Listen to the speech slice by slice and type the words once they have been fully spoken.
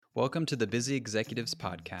Welcome to the Busy Executives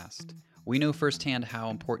Podcast. We know firsthand how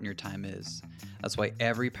important your time is. That's why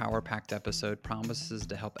every power-packed episode promises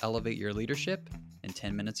to help elevate your leadership in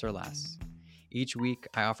 10 minutes or less. Each week,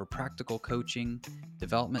 I offer practical coaching,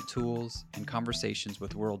 development tools, and conversations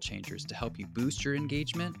with world changers to help you boost your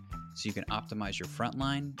engagement so you can optimize your front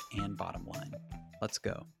line and bottom line. Let's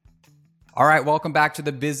go. All right, welcome back to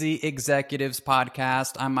the Busy Executives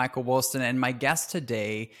Podcast. I'm Michael Wilson, and my guest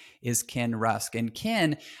today is Ken Rusk. And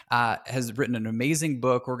Ken has written an amazing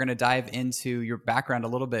book. We're going to dive into your background a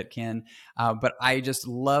little bit, Ken. But I just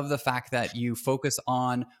love the fact that you focus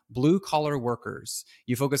on blue-collar workers.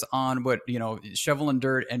 You focus on shovel and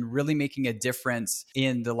dirt, and really making a difference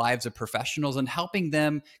in the lives of professionals and helping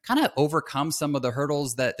them kind of overcome some of the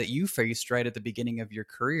hurdles that you faced right at the beginning of your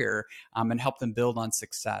career, and help them build on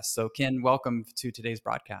success. So, Ken, welcome to today's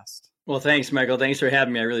broadcast. Well, thanks, Michael. Thanks for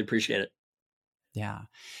having me. I really appreciate it. Yeah.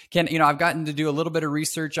 Ken, I've gotten to do a little bit of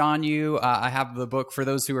research on you. I have the book for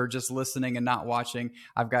those who are just listening and not watching.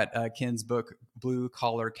 I've got Ken's book, Blue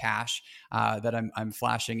Collar Cash, that I'm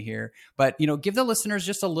flashing here. But, give the listeners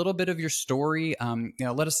just a little bit of your story.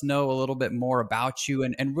 Let us know a little bit more about you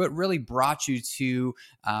and what really brought you to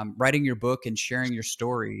writing your book and sharing your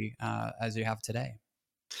story as you have today.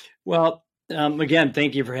 Well, again,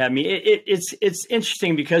 thank you for having me. It's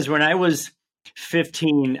interesting because when I was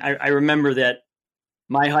 15, I remember that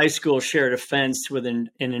my high school shared a fence with an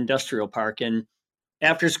industrial park. And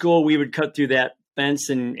after school, we would cut through that fence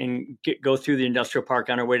and go through the industrial park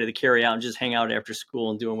on our way to the carryout and just hang out after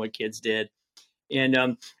school and doing what kids did.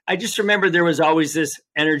 And I just remember there was always this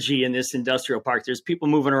energy in this industrial park. There's people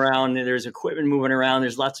moving around, there's equipment moving around,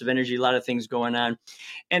 there's lots of energy, a lot of things going on.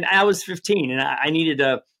 And I was 15 and I needed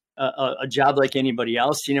a job like anybody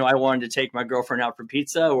else. I wanted to take my girlfriend out for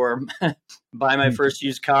pizza or buy my first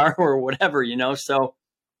used car or whatever, So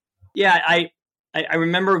yeah, I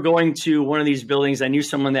remember going to one of these buildings. I knew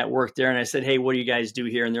someone that worked there and I said, "Hey, what do you guys do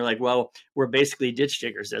here?" And they're like, "Well, we're basically ditch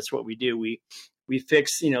diggers. That's what we do. We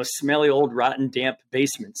fix, smelly, old, rotten, damp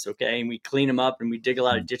basements. Okay. And we clean them up and we dig a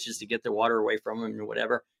lot of ditches to get the water away from them and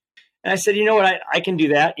whatever." And I said, "You know what? I can do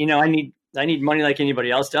that. I need money like anybody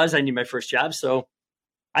else does. I need my first job." So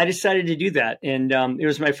I decided to do that. And it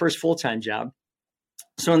was my first full-time job.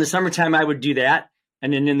 So in the summertime, I would do that.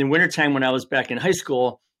 And then in the wintertime, when I was back in high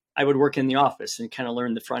school, I would work in the office and kind of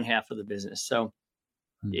learn the front half of the business. So,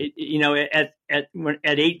 at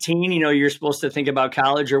 18, you're supposed to think about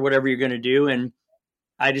college or whatever you're going to do. And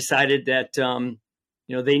I decided that,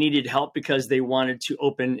 they needed help because they wanted to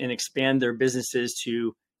open and expand their businesses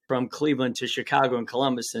from Cleveland to Chicago and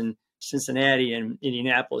Columbus and Cincinnati and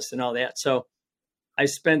Indianapolis and all that. So I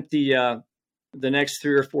spent the next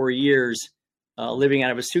 3 or 4 years living out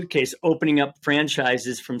of a suitcase, opening up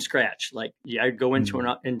franchises from scratch. Like, I'd go into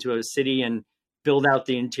a city and build out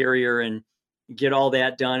the interior and get all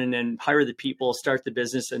that done, and then hire the people, start the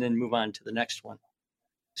business, and then move on to the next one.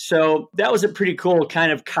 So that was a pretty cool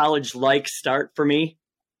kind of college-like start for me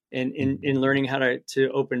in learning how to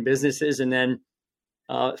open businesses. And then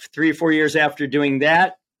 3 or 4 years after doing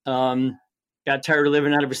that, got tired of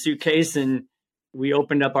living out of a suitcase, and we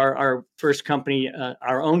opened up our first company,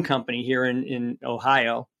 our own company here in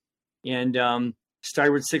Ohio, and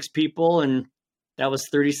started with 6 people. And that was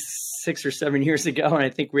 36 or 7 years ago. And I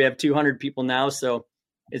think we have 200 people now. So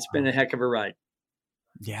it's been a heck of a ride.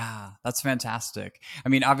 Yeah, that's fantastic. I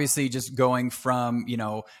mean, obviously just going from,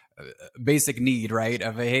 basic need, right?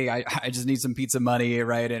 Of, hey, I just need some pizza money,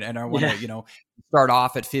 right? And I want to, start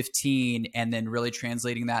off at 15 and then really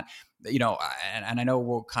translating that, and I know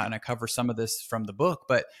we'll kind of cover some of this from the book,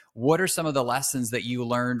 but what are some of the lessons that you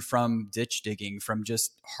learned from ditch digging, from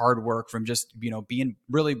just hard work, from just, being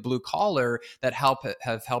really blue collar that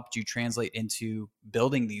have helped you translate into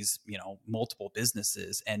building these, multiple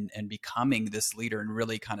businesses and becoming this leader and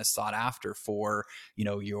really kind of sought after for,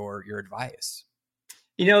 your advice?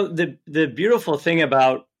 The beautiful thing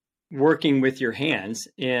about working with your hands,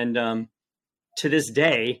 and to this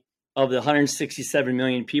day, of the 167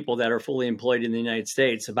 million people that are fully employed in the United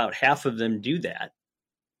States, about half of them do that.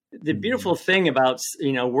 The beautiful thing about,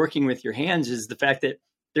 working with your hands is the fact that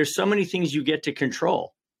there's so many things you get to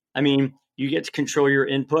control. I mean, you get to control your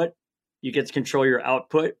input, you get to control your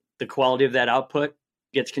output, the quality of that output,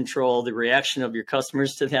 you get to control the reaction of your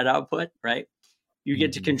customers to that output, right? You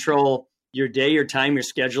get to control your day, your time, your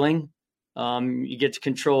scheduling. You get to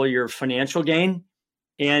control your financial gain.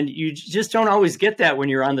 And you just don't always get that when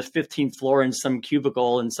you're on the 15th floor in some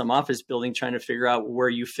cubicle in some office building trying to figure out where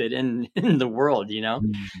you fit in the world,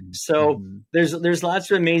 So there's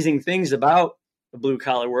lots of amazing things about the blue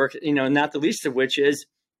collar work, not the least of which is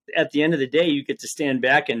at the end of the day, you get to stand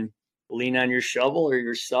back and lean on your shovel or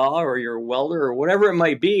your saw or your welder or whatever it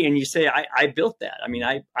might be. And you say, I built that. I mean,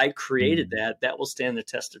 I created that will stand the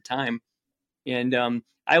test of time. And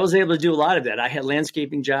I was able to do a lot of that. I had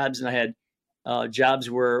landscaping jobs, and I had jobs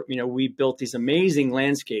where, we built these amazing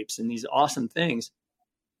landscapes and these awesome things.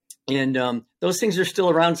 And those things are still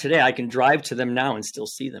around today. I can drive to them now and still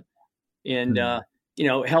see them. And,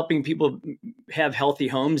 helping people have healthy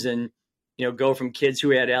homes and, go from kids who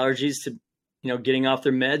had allergies to, getting off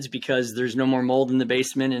their meds because there's no more mold in the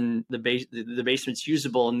basement and the basement's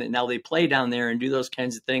usable. And now they play down there and do those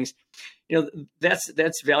kinds of things.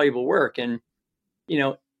 That's valuable work. And,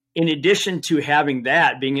 in addition to having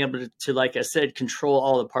that, being able to, like I said, control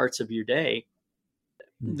all the parts of your day,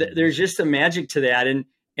 there's just a magic to that.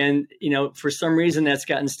 And, for some reason that's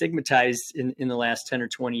gotten stigmatized in the last 10 or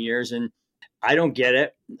 20 years. And I don't get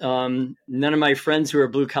it. None of my friends who are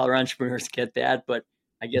blue collar entrepreneurs get that, but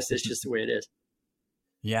I guess it's just the way it is.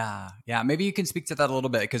 Yeah. Maybe you can speak to that a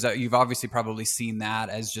little bit, because you've obviously probably seen that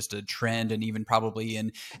as just a trend, and even probably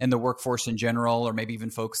in the workforce in general, or maybe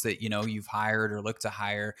even folks that, you've hired or look to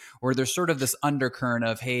hire, where there's sort of this undercurrent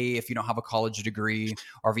of, hey, if you don't have a college degree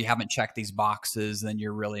or if you haven't checked these boxes, then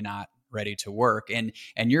you're really not ready to work. And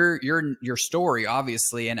your story,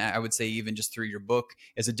 obviously, and I would say even just through your book,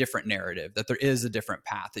 is a different narrative, that there is a different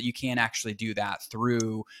path, that you can actually do that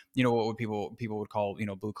through, what would people would call,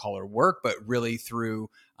 blue collar work, but really through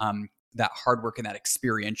that hard work and that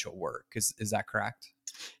experiential work. Is that correct?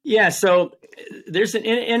 Yeah. So there's an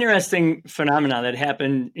interesting phenomenon that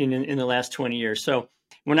happened in the last 20 years. So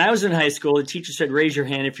when I was in high school, the teacher said, raise your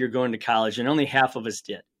hand if you're going to college, and only half of us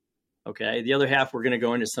did. Okay. The other half were going to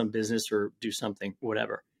go into some business or do something,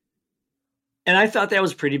 whatever. And I thought that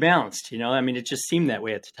was pretty balanced. It just seemed that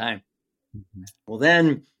way at the time. Mm-hmm. Well,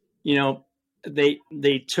 then,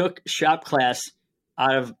 they took shop class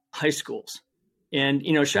out of high schools. And,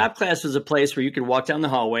 shop class was a place where you could walk down the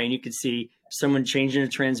hallway and you could see someone changing a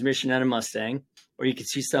transmission on a Mustang, or you could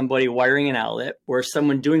see somebody wiring an outlet, or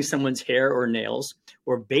someone doing someone's hair or nails,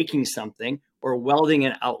 or baking something, or welding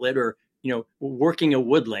an outlet, or working a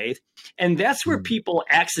wood lathe. And that's where people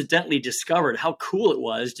accidentally discovered how cool it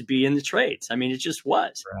was to be in the trades. I mean, it just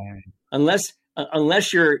was. Right.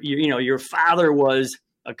 Unless your father was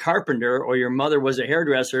a carpenter or your mother was a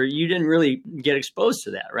hairdresser, you didn't really get exposed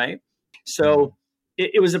to that, right? So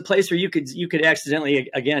it was a place where you could accidentally,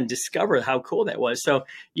 again, discover how cool that was. So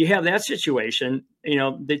you have that situation.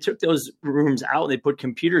 They took those rooms out, they put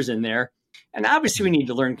computers in there. And obviously we need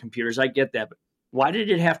to learn computers. I get that. But why did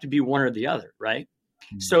it have to be one or the other, right?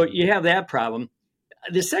 Mm-hmm. So you have that problem.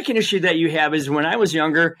 The second issue that you have is, when I was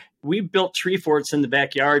younger, we built tree forts in the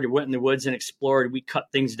backyard, went in the woods and explored. We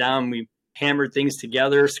cut things down. We hammered things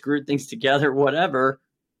together, screwed things together, whatever.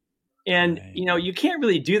 And, right. You can't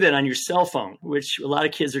really do that on your cell phone, which a lot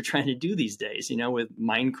of kids are trying to do these days, with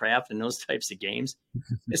Minecraft and those types of games.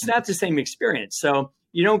 It's not the same experience. So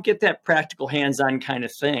you don't get that practical hands-on kind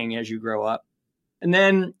of thing as you grow up. And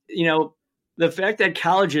then, the fact that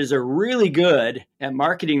colleges are really good at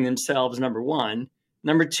marketing themselves, number one.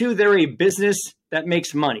 Number two, they're a business that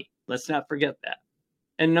makes money. Let's not forget that.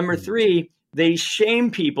 And number three, they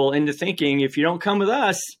shame people into thinking, if you don't come with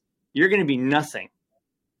us, you're going to be nothing.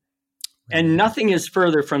 And nothing is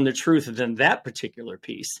further from the truth than that particular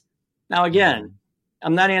piece. Now, again,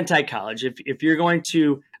 I'm not anti-college. If you're going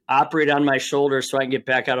to operate on my shoulder so I can get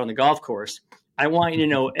back out on the golf course, I want you to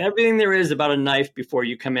know everything there is about a knife before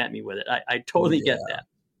you come at me with it. I totally get that.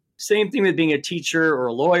 Same thing with being a teacher or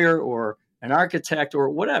a lawyer or an architect or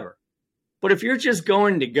whatever. But if you're just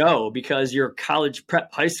going to go because your college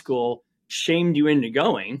prep high school shamed you into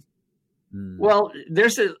going, well,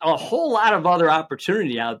 there's a whole lot of other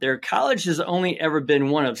opportunity out there. College has only ever been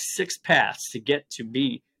one of 6 paths to get to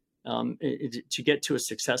a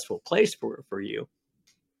successful place for you.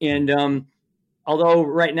 And although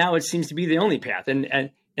right now it seems to be the only path, and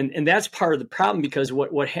that's part of the problem, because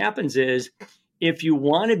what happens is, if you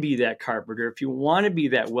want to be that carpenter, if you want to be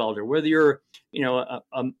that welder, whether you're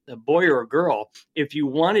a boy or a girl, if you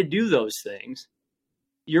want to do those things,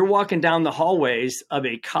 you're walking down the hallways of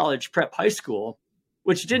a college prep high school,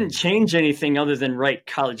 which didn't change anything other than write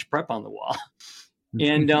college prep on the wall.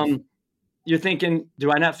 And you're thinking,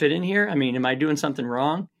 do I not fit in here? I mean, am I doing something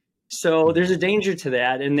wrong? So there's a danger to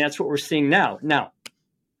that. And that's what we're seeing now. Now,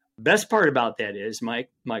 best part about that is,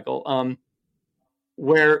 Michael,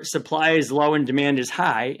 where supply is low and demand is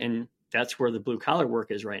high, and that's where the blue collar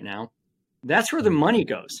work is right now, that's where the money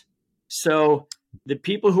goes. So the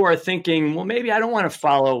people who are thinking, well, maybe I don't want to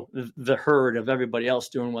follow the herd of everybody else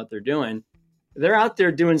doing what they're doing, they're out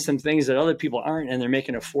there doing some things that other people aren't, and they're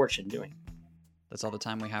making a fortune doing. That's all the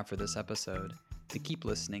time we have for this episode. To keep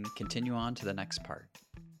listening, continue on to the next part.